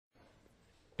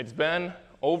It's been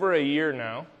over a year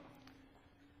now,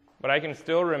 but I can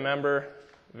still remember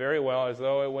very well, as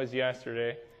though it was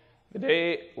yesterday, the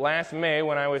day last May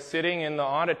when I was sitting in the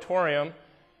auditorium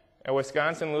at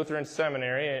Wisconsin Lutheran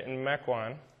Seminary in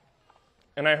Mequon,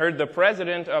 and I heard the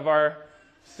president of our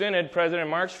synod, President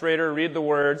Mark Schrader, read the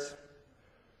words,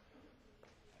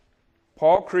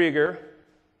 Paul Krieger,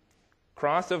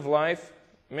 Cross of Life,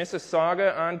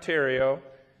 Mississauga, Ontario,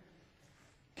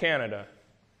 Canada.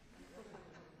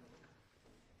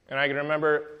 And I can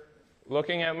remember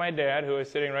looking at my dad, who was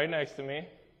sitting right next to me,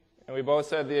 and we both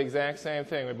said the exact same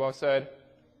thing. We both said,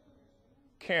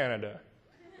 Canada.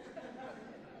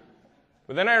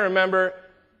 But then I remember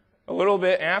a little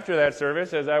bit after that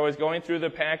service, as I was going through the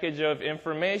package of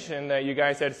information that you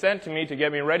guys had sent to me to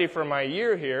get me ready for my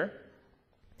year here,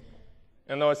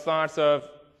 and those thoughts of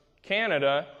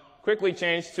Canada quickly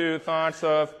changed to thoughts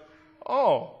of,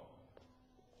 oh,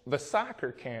 the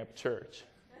soccer camp church.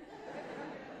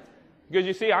 Because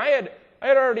you see, I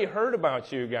had already heard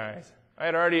about you guys. I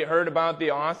had already heard about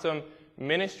the awesome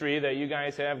ministry that you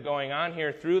guys have going on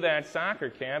here through that soccer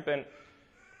camp, and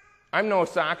I'm no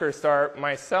soccer star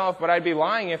myself, but I'd be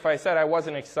lying if I said I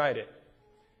wasn't excited.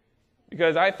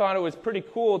 Because I thought it was pretty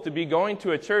cool to be going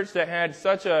to a church that had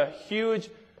such a huge,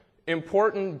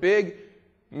 important, big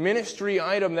ministry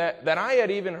item that I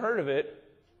had even heard of it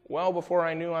well before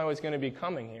I knew I was going to be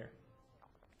coming here.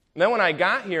 And then when I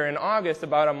got here in August,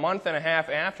 about a month and a half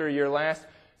after your last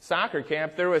soccer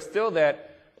camp, there was still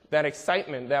that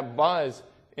excitement, that buzz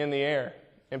in the air.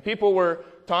 And people were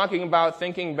talking about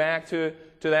thinking back to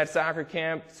that soccer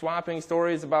camp, swapping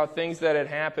stories about things that had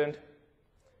happened.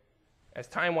 As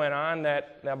time went on,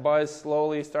 that buzz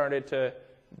slowly started to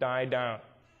die down.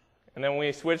 And then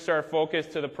we switched our focus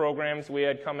to the programs we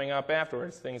had coming up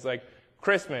afterwards, things like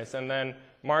Christmas and then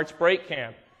March break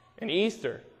camp and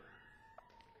Easter.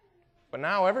 But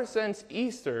now, ever since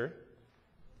Easter,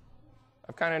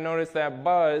 I've kind of noticed that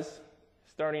buzz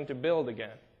starting to build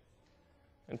again.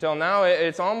 Until now,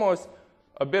 it's almost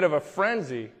a bit of a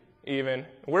frenzy, even.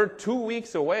 We're 2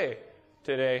 weeks away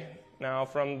today now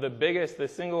from the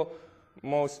single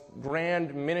most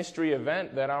grand ministry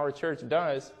event that our church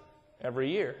does every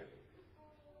year.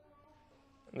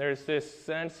 And there's this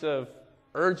sense of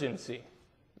urgency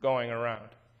going around.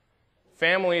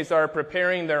 Families are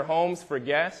preparing their homes for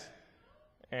guests,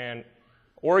 and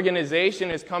organization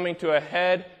is coming to a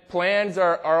head. Plans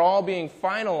are all being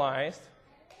finalized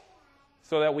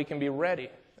so that we can be ready.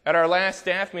 At our last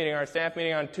staff meeting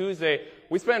on Tuesday,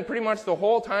 we spent pretty much the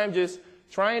whole time just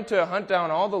trying to hunt down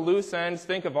all the loose ends,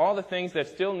 think of all the things that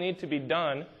still need to be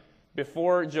done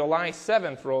before July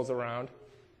 7th rolls around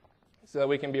so that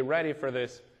we can be ready for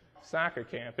this soccer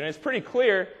camp. And it's pretty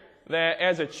clear that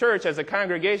as a church, as a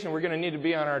congregation, we're going to need to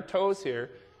be on our toes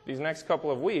here these next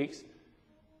couple of weeks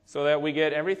so that we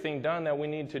get everything done that we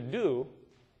need to do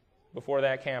before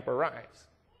that camp arrives.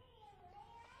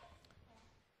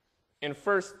 In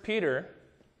 1 Peter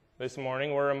this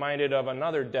morning, we're reminded of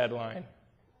another deadline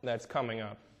that's coming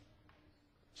up.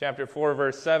 Chapter 4,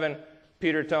 verse 7,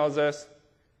 Peter tells us,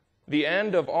 "The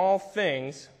end of all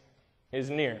things is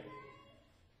near."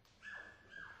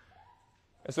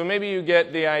 And so maybe you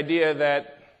get the idea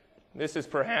that this is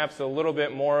perhaps a little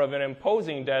bit more of an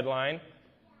imposing deadline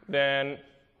than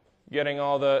getting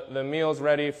all the meals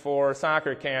ready for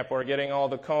soccer camp or getting all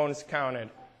the cones counted.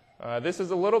 This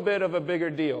is a little bit of a bigger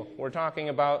deal. We're talking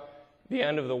about the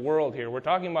end of the world here. We're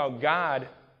talking about God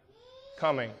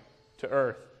coming to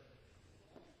earth.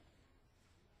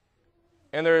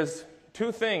 And there's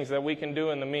two things that we can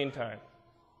do in the meantime.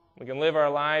 We can live our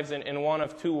lives in one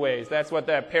of two ways. That's what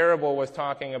that parable was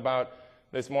talking about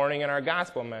this morning in our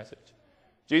gospel message.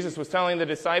 Jesus was telling the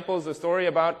disciples the story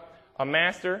about a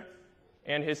master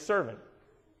and his servant.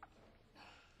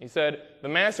 He said the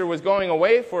master was going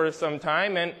away for some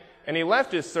time, and he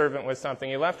left his servant with something.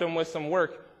 He left him with some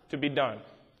work to be done.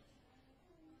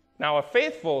 Now, a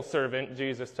faithful servant,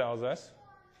 Jesus tells us,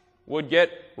 would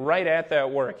get right at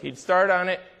that work. He'd start on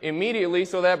it immediately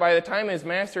so that by the time his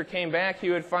master came back,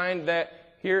 he would find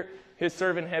that here his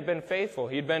servant had been faithful.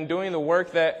 He'd been doing the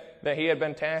work that he had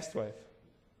been tasked with.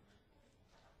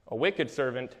 A wicked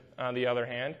servant, on the other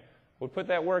hand, would put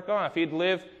that work off. He'd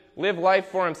live life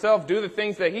for himself, do the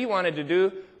things that he wanted to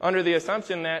do under the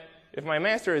assumption that if my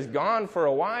master is gone for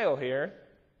a while here,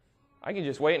 I can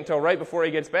just wait until right before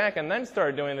he gets back and then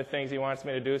start doing the things he wants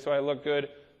me to do so I look good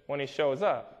when he shows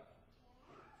up.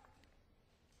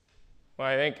 Well,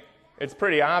 I think it's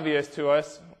pretty obvious to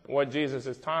us what Jesus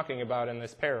is talking about in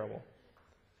this parable.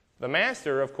 The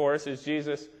master, of course, is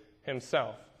Jesus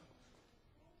himself.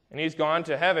 And he's gone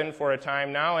to heaven for a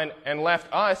time now and left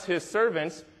us, his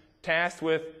servants, tasked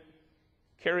with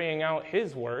carrying out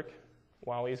his work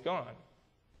while he's gone.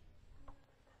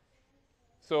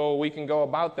 So we can go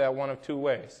about that one of two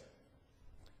ways.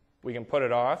 We can put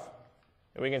it off,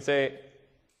 and we can say,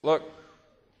 look,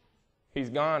 he's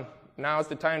gone. Now's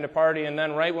the time to party. And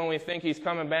then right when we think he's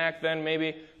coming back, then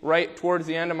maybe right towards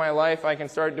the end of my life, I can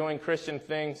start doing Christian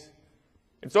things.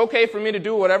 It's okay for me to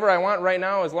do whatever I want right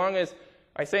now as long as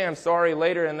I say I'm sorry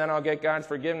later, and then I'll get God's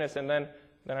forgiveness, and then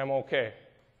I'm okay.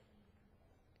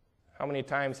 How many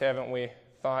times haven't we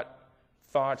thought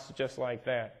thoughts just like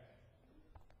that?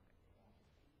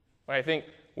 But I think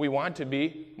we want to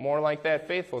be more like that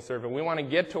faithful servant. We want to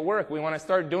get to work. We want to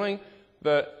start doing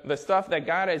the stuff that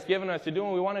God has given us to do,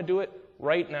 and we want to do it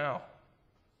right now.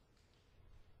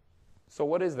 So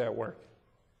what is that work?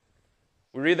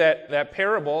 We read that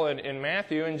parable in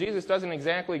Matthew, and Jesus doesn't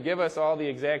exactly give us all the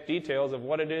exact details of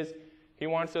what it is he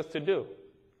wants us to do.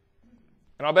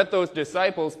 And I'll bet those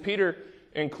disciples, Peter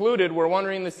included, were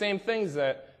wondering the same things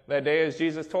that day as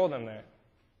Jesus told them that.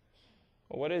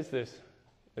 Well, what is this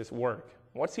work?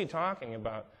 What's he talking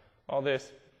about? All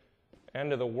this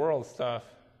end of the world stuff.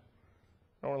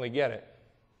 I don't really get it.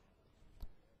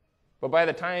 But by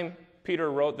the time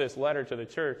Peter wrote this letter to the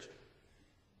church,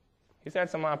 he's had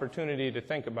some opportunity to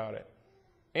think about it.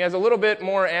 He has a little bit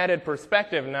more added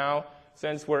perspective now,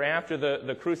 since we're after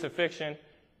the crucifixion,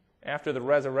 after the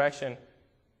resurrection,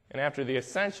 and after the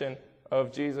ascension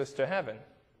of Jesus to heaven.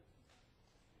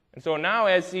 And so now,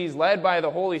 as he's led by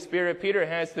the Holy Spirit, Peter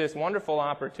has this wonderful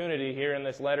opportunity here in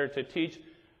this letter to teach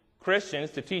Christians,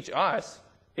 to teach us,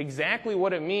 exactly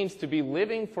what it means to be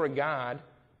living for God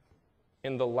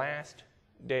in the last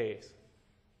days.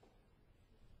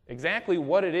 Exactly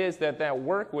what it is that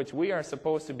work which we are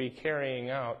supposed to be carrying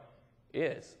out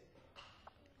is.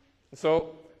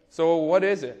 So what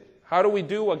is it? How do we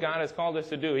do what God has called us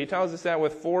to do? He tells us that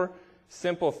with 4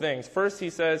 simple things. First, he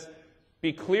says,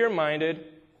 be clear-minded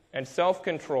and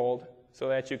self-controlled so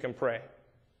that you can pray.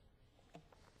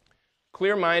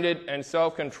 Clear-minded and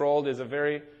self-controlled is a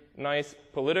very nice,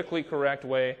 politically correct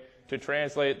way to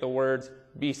translate the words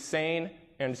be sane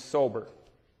and sober.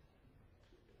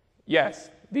 Yes,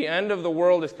 the end of the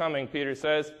world is coming, Peter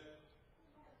says.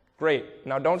 Great.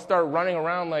 Now don't start running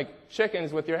around like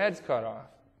chickens with your heads cut off.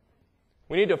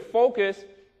 We need to focus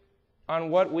on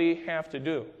what we have to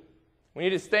do. We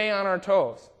need to stay on our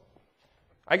toes.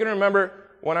 I can remember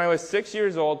when I was 6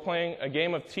 years old playing a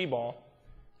game of t-ball,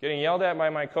 getting yelled at by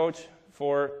my coach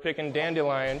for picking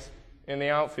dandelions in the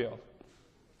outfield.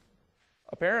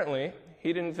 Apparently,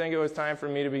 he didn't think it was time for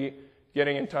me to be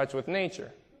getting in touch with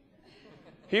nature.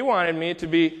 He wanted me to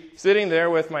be sitting there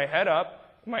with my head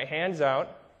up, my hands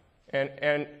out,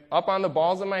 and up on the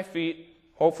balls of my feet,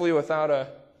 hopefully without a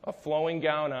flowing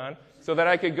gown on, so that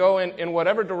I could go in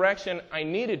whatever direction I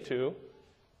needed to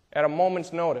at a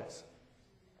moment's notice.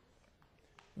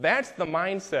 That's the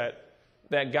mindset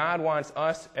that God wants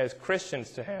us as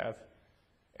Christians to have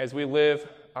as we live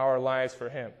our lives for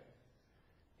him.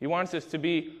 He wants us to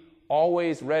be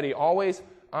always ready, always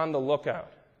on the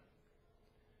lookout.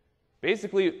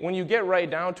 Basically, when you get right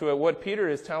down to it, what Peter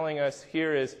is telling us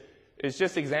here is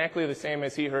just exactly the same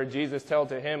as he heard Jesus tell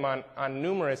to him on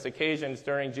numerous occasions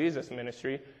during Jesus'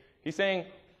 ministry. He's saying,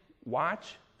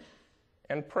 watch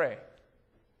and pray.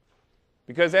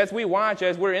 Because as we watch,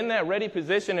 as we're in that ready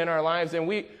position in our lives, and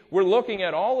we're looking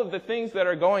at all of the things that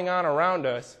are going on around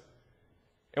us,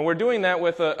 and we're doing that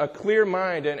with a clear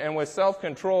mind and with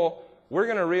self-control, we're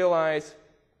going to realize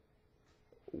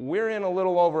we're in a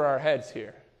little over our heads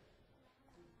here.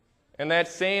 And that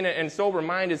sane and sober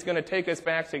mind is going to take us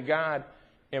back to God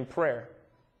in prayer.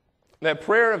 That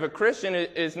prayer of a Christian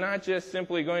is not just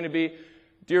simply going to be,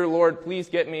 dear Lord, please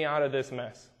get me out of this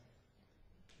mess.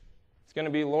 It's going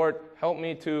to be, Lord, help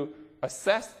me to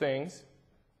assess things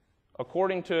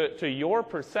according to your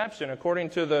perception,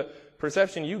 according to the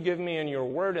perception you give me in your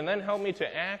word, and then help me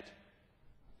to act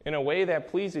in a way that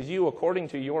pleases you according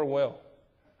to your will.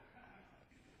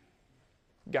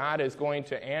 God is going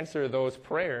to answer those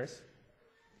prayers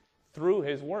through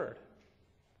his word.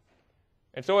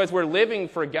 And so as we're living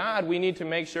for God, we need to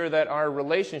make sure that our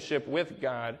relationship with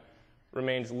God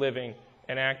remains living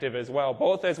and active as well,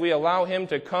 both as we allow him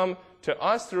to come to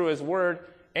us through his word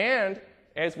and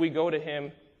as we go to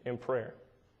him in prayer.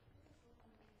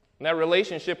 And that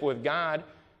relationship with God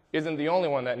isn't the only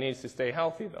one that needs to stay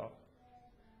healthy, though.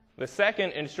 The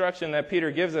second instruction that Peter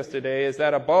gives us today is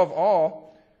that above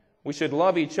all, we should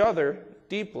love each other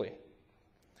deeply.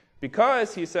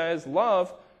 Because, he says,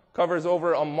 love covers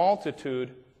over a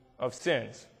multitude of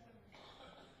sins.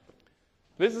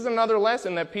 This is another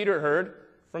lesson that Peter heard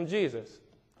from Jesus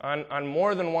on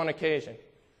more than one occasion.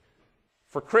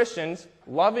 For Christians,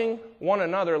 loving one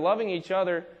another, loving each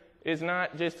other, is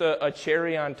not just a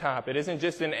cherry on top. It isn't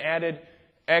just an added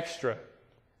extra.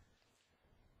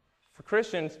 For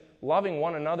Christians, loving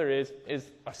one another is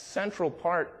a central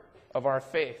part of our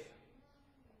faith.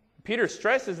 Peter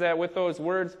stresses that with those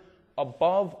words,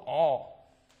 above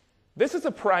all. This is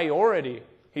a priority,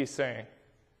 he's saying.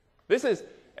 This is,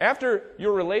 after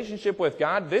your relationship with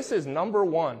God, this is number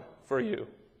one for you.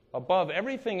 Above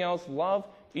everything else, love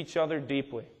each other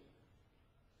deeply.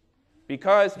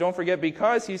 Because, don't forget,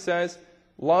 because, he says,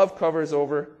 love covers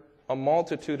over a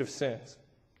multitude of sins.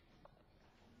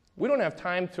 We don't have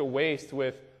time to waste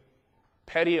with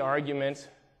petty arguments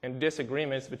and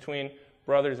disagreements between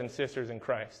brothers and sisters in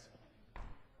Christ.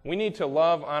 We need to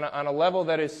love on a level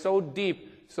that is so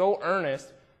deep, so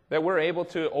earnest, that we're able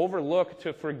to overlook,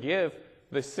 to forgive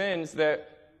the sins that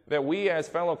we as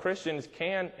fellow Christians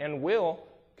can and will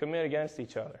commit against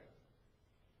each other.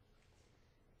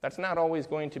 That's not always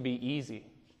going to be easy.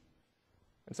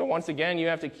 And so once again, you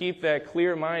have to keep that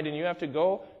clear mind, and you have to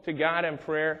go to God in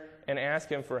prayer and ask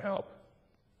Him for help.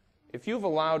 If you've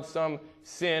allowed some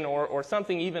sin or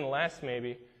something even less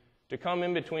maybe to come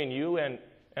in between you and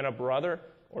a brother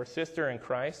or sister in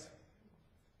Christ,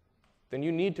 then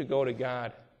you need to go to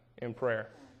God in prayer.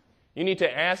 You need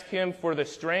to ask Him for the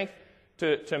strength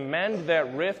to mend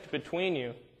that rift between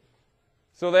you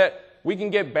so that we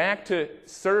can get back to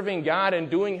serving God and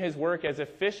doing His work as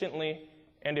efficiently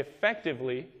and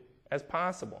effectively as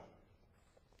possible.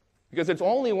 Because it's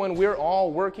only when we're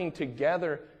all working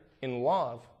together in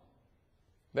love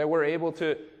that we're able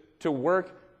to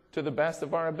work to the best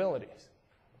of our abilities.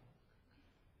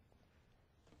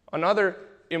 Another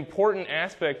important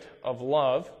aspect of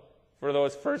love for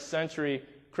those first century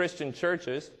Christian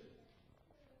churches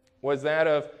was that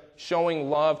of showing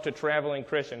love to traveling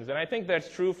Christians. And I think that's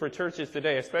true for churches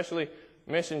today, especially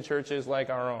mission churches like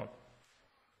our own.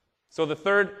 So the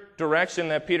third direction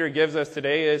that Peter gives us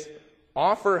today is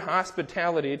offer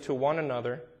hospitality to one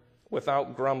another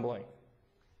without grumbling.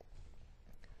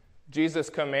 Jesus'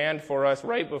 command for us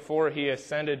right before He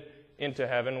ascended into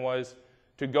heaven was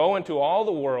to go into all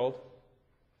the world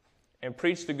and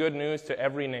preach the good news to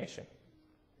every nation.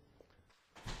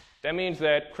 That means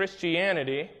that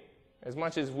Christianity, as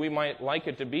much as we might like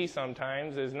it to be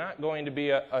sometimes, is not going to be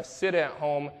a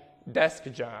sit-at-home desk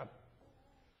job.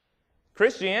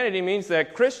 Christianity means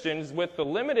that Christians, with the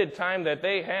limited time that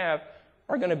they have,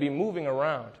 are going to be moving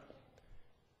around.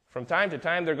 From time to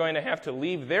time, they're going to have to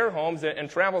leave their homes and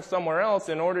travel somewhere else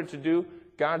in order to do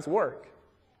God's work.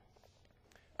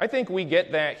 I think we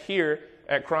get that here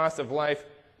at Cross of Life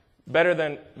better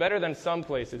than some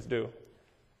places do.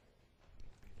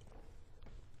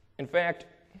 In fact,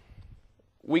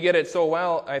 we get it so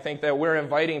well, I think, that we're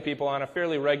inviting people on a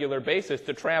fairly regular basis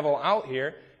to travel out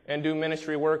here and do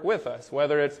ministry work with us,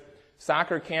 whether it's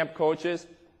soccer camp coaches,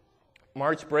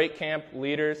 March break camp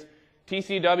leaders,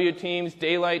 TCW teams,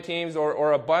 daylight teams,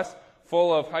 or a bus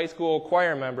full of high school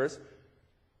choir members.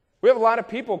 We have a lot of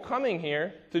people coming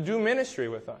here to do ministry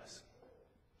with us.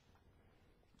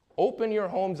 Open your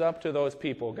homes up to those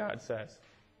people, God says.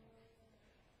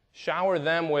 Shower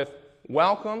them with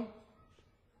welcome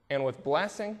and with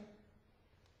blessing,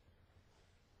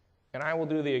 and I will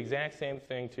do the exact same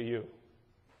thing to you.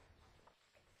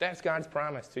 That's God's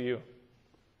promise to you.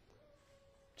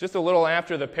 Just a little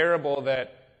after the parable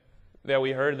that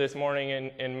we heard this morning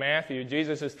in Matthew,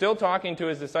 Jesus is still talking to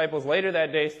His disciples later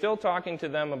that day, still talking to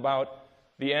them about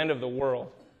the end of the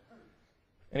world.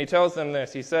 And He tells them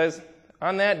this. He says,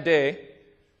 "On that day,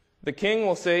 the king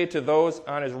will say to those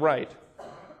on his right,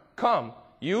 'Come,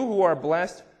 you who are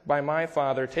blessed by my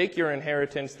Father, take your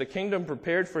inheritance, the kingdom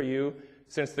prepared for you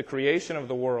since the creation of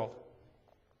the world.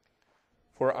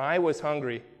 For I was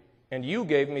hungry, and you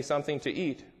gave me something to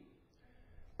eat.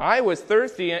 I was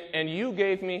thirsty, and you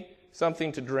gave me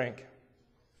something to drink.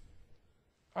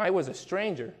 I was a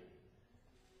stranger,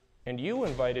 and you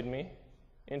invited me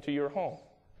into your home.'"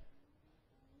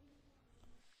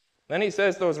 Then He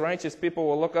says those righteous people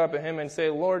will look up at Him and say,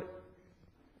 "Lord,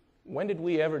 when did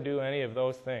we ever do any of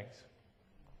those things?"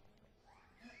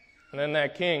 And then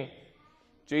that king,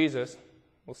 Jesus,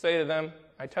 will say to them,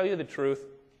 "I tell you the truth,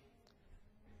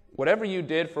 whatever you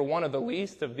did for one of the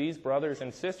least of these brothers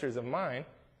and sisters of mine,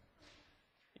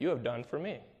 you have done for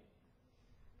me."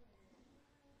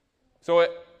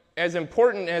 So as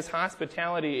important as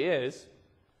hospitality is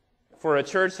for a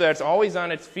church that's always on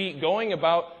its feet, going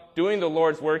about doing the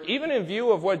Lord's work, even in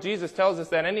view of what Jesus tells us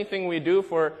that anything we do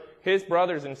for His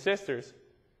brothers and sisters,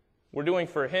 we're doing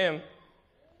for Him,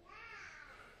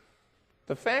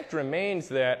 the fact remains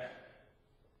that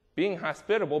being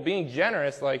hospitable, being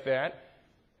generous like that,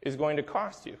 is going to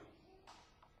cost you.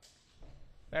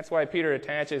 That's why Peter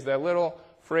attaches that little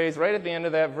phrase right at the end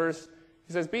of that verse.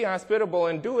 He says, be hospitable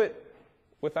and do it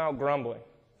without grumbling.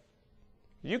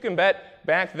 You can bet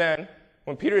back then,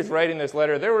 when Peter is writing this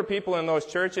letter, there were people in those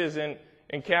churches in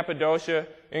Cappadocia,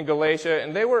 in Galatia,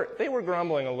 and they were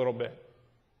grumbling a little bit.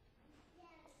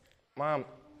 Mom,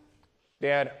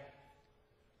 Dad,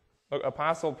 look,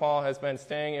 Apostle Paul has been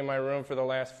staying in my room for the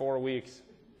last 4 weeks.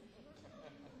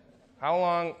 How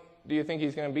long do you think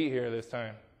he's going to be here this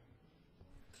time?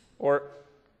 Or,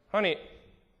 honey,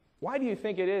 why do you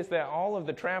think it is that all of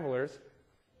the travelers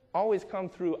always come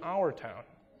through our town?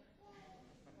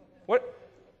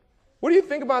 What do you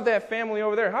think about that family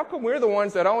over there? How come we're the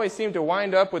ones that always seem to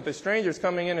wind up with the strangers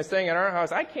coming in and staying at our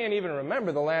house? I can't even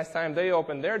remember the last time they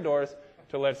opened their doors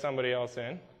to let somebody else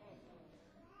in.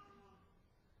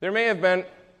 There may have been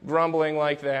grumbling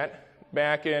like that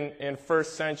back in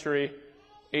first century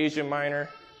Asia Minor.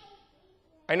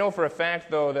 I know for a fact,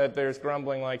 though, that there's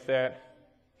grumbling like that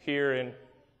here in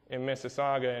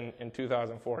Mississauga in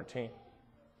 2014.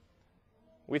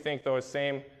 We think those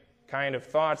same kind of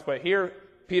thoughts, but here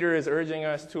Peter is urging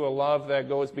us to a love that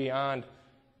goes beyond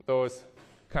those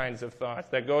kinds of thoughts,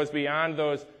 that goes beyond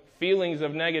those feelings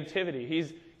of negativity.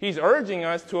 He's urging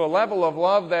us to a level of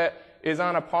love that is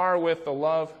on a par with the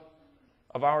love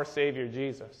of our Savior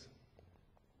Jesus.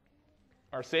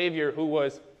 Our Savior who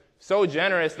was so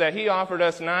generous that he offered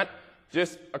us not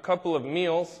just a couple of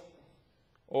meals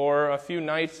or a few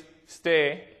nights'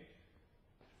 stay.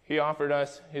 He offered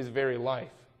us his very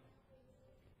life.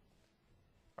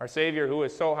 Our Savior who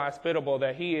is so hospitable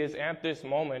that he is at this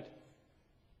moment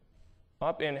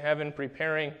up in heaven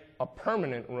preparing a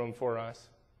permanent room for us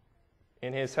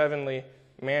in his heavenly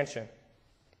mansion.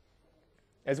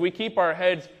 As we keep our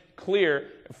heads clear,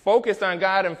 focused on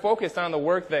God and focused on the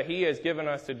work that he has given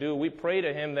us to do, we pray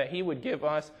to him that he would give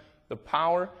us the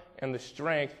power and the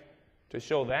strength to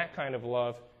show that kind of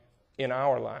love in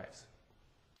our lives.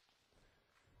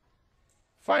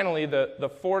 Finally,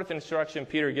 the fourth instruction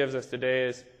Peter gives us today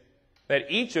is that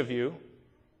each of you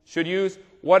should use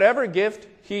whatever gift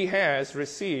he has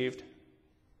received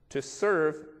to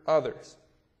serve others,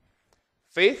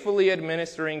 faithfully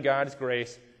administering God's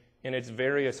grace in its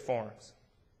various forms.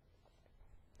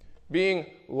 Being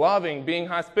loving, being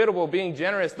hospitable, being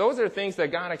generous, those are things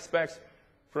that God expects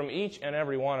from each and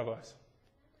every one of us.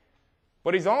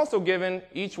 But he's also given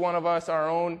each one of us our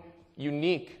own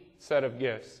unique set of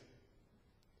gifts,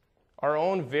 our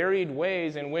own varied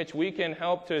ways in which we can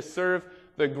help to serve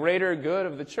the greater good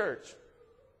of the church.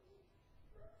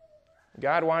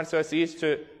 God wants us each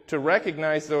to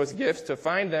recognize those gifts, to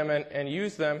find them and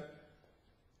use them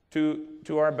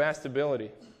to our best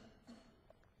ability.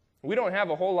 We don't have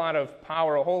a whole lot of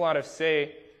power, a whole lot of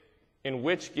say in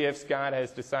which gifts God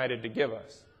has decided to give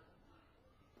us.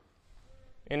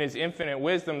 In his infinite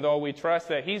wisdom, though, we trust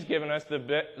that he's given us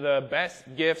the best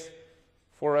gifts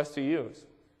for us to use.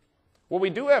 What we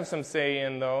do have some say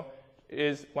in, though,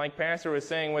 is, like Pastor was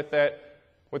saying with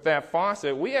that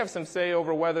faucet, we have some say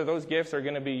over whether those gifts are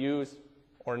going to be used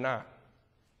or not.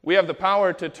 We have the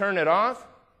power to turn it off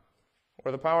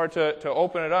or the power to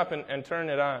open it up and turn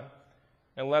it on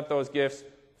and let those gifts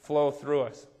flow through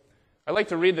us. I'd like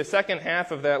to read the second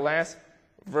half of that last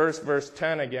verse, verse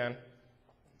 10 again.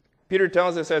 Peter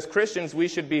tells us as Christians we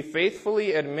should be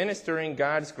faithfully administering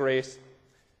God's grace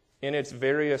in its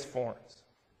various forms.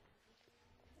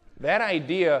 That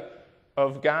idea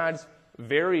of God's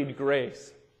varied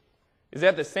grace is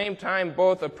at the same time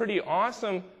both a pretty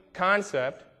awesome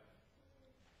concept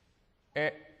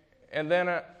and then,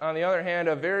 on the other hand,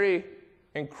 a very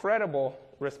incredible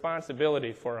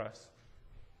responsibility for us.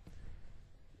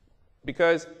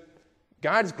 Because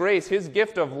God's grace, his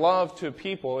gift of love to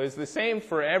people, is the same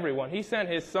for everyone. He sent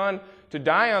his Son to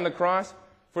die on the cross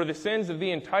for the sins of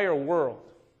the entire world.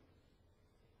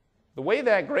 The way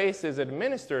that grace is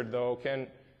administered, though, can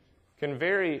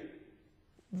vary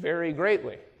very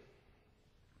greatly.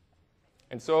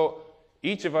 And so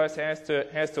each of us has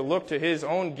to look to his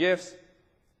own gifts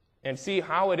and see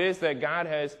how it is that God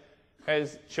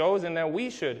has chosen that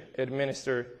we should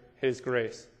administer his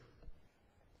grace.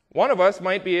 One of us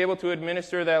might be able to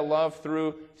administer that love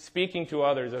through speaking to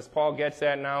others, as Paul gets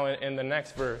at now in the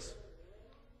next verse,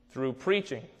 through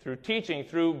preaching, through teaching,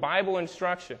 through Bible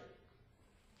instruction.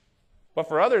 But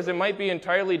for others, it might be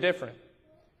entirely different.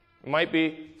 It might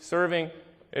be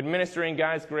administering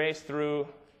God's grace through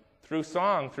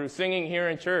song, through singing here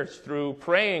in church, through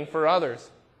praying for others.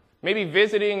 Maybe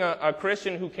visiting a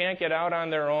Christian who can't get out on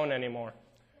their own anymore,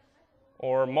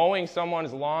 or mowing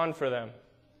someone's lawn for them,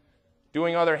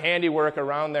 doing other handiwork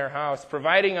around their house,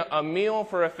 providing a meal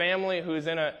for a family who's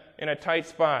in a tight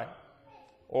spot,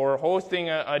 or hosting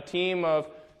a team of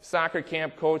soccer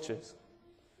camp coaches.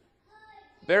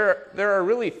 There are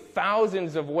really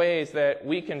thousands of ways that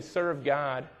we can serve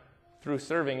God through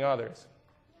serving others.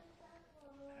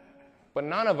 But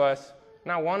none of us,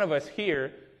 not one of us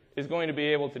here, is going to be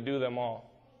able to do them all.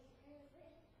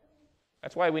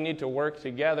 That's why we need to work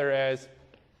together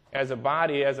as a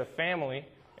body, as a family,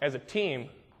 as a team,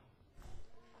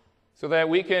 so that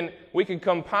we can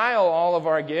compile all of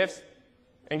our gifts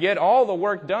and get all the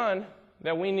work done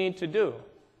that we need to do.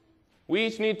 We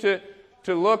each need to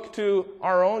look to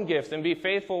our own gifts and be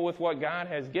faithful with what God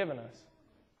has given us.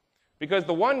 Because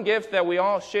the one gift that we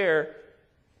all share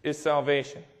is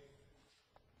salvation.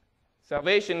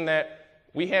 Salvation that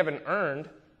we haven't earned,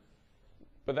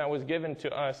 but that was given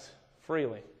to us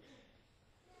freely.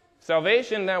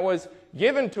 Salvation that was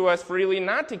given to us freely,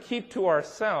 not to keep to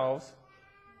ourselves,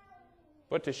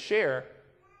 but to share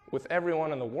with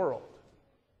everyone in the world.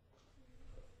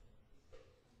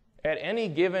 At any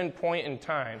given point in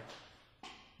time,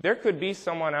 there could be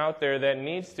someone out there that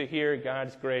needs to hear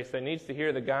God's grace, that needs to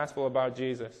hear the gospel about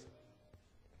Jesus,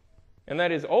 and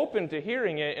that is open to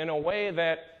hearing it in a way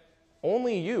that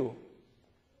only you,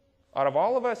 out of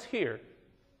all of us here,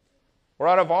 or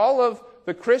out of all of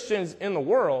the Christians in the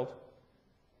world,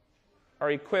 are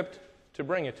equipped to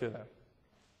bring it to them.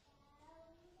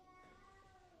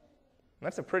 And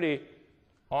that's a pretty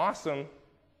awesome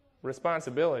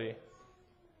responsibility.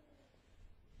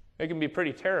 It can be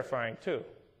pretty terrifying, too.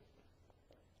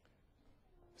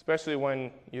 Especially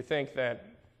when you think that,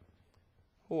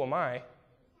 who am I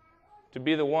to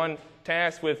be the one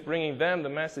tasked with bringing them the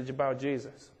message about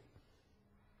Jesus?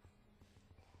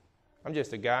 I'm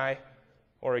just a guy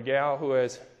or a gal who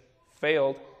has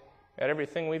failed at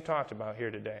everything we've talked about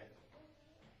here today.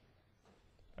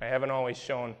 I haven't always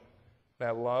shown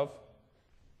that love.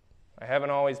 I haven't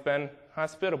always been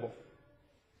hospitable.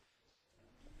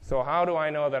 So how do I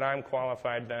know that I'm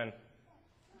qualified then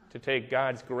to take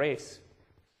God's grace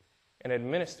and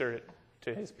administer it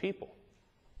to His people?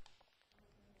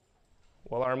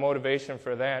 Well, our motivation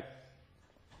for that,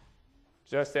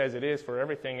 just as it is for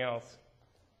everything else,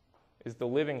 is the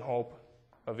living hope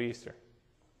of Easter.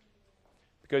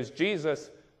 Because Jesus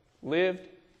lived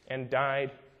and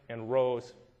died and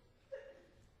rose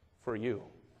for you.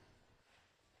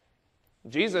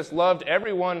 Jesus loved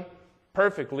everyone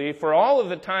perfectly for all of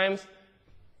the times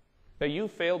that you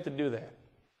failed to do that.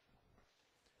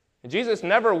 And Jesus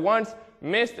never once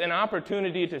missed an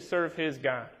opportunity to serve His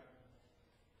God.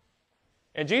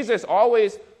 And Jesus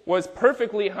always was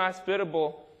perfectly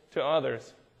hospitable to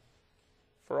others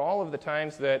for all of the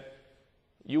times that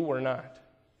you were not.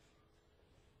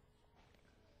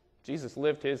 Jesus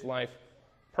lived His life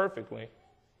perfectly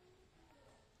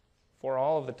for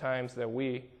all of the times that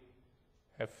we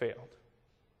have failed.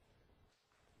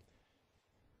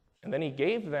 And then He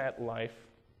gave that life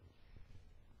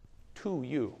to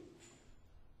you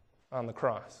on the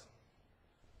cross.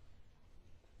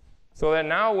 So that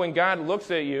now when God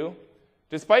looks at you,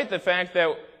 despite the fact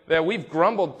that we've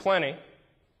grumbled plenty,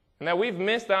 and that we've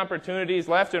missed opportunities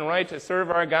left and right to serve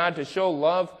our God, to show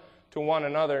love to one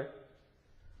another,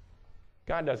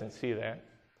 God doesn't see that.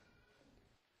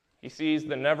 He sees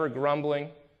the never grumbling,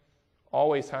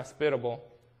 always hospitable,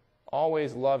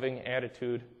 always loving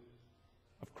attitude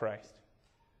of Christ.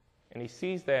 And He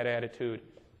sees that attitude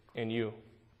in you.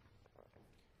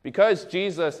 Because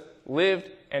Jesus lived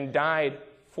and died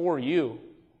for you,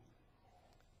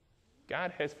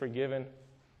 God has forgiven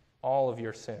all of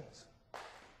your sins.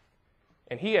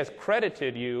 And He has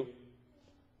credited you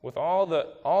with all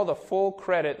the full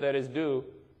credit that is due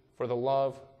for the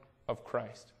love of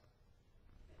Christ.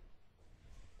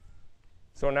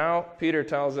 So now Peter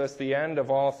tells us the end of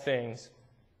all things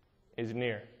is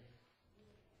near.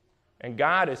 And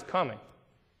God is coming.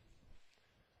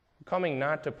 Coming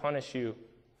not to punish you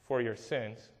for your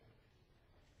sins,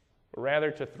 but rather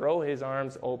to throw His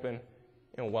arms open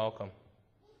in welcome.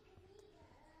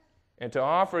 And to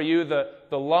offer you the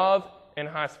love and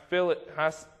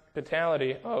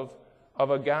hospitality of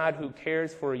a God who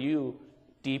cares for you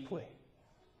deeply.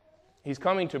 He's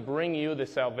coming to bring you the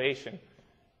salvation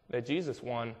that Jesus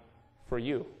won for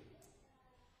you.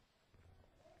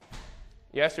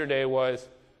 Yesterday was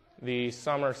the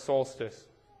summer solstice,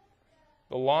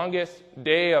 the longest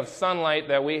day of sunlight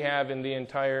that we have in the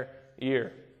entire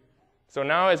year. So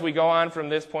now as we go on from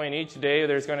this point each day,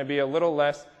 there's going to be a little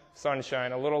less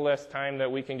sunshine, a little less time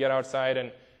that we can get outside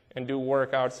and do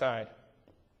work outside.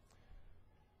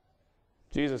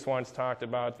 Jesus once talked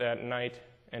about that night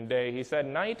and day. He said,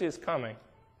 night is coming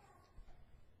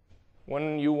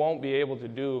when you won't be able to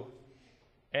do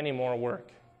any more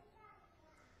work.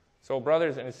 So,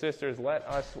 brothers and sisters, let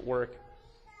us work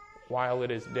while it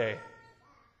is day,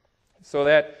 so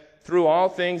that through all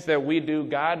things that we do,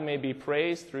 God may be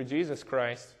praised through Jesus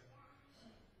Christ.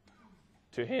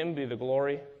 To him be the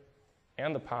glory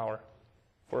and the power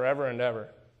forever and ever.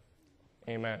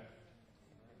 Amen.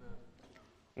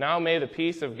 Now may the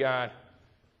peace of God,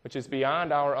 which is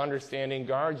beyond our understanding,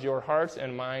 guard your hearts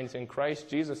and minds in Christ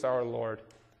Jesus our Lord,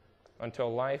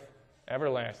 until life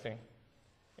everlasting.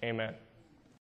 Amen.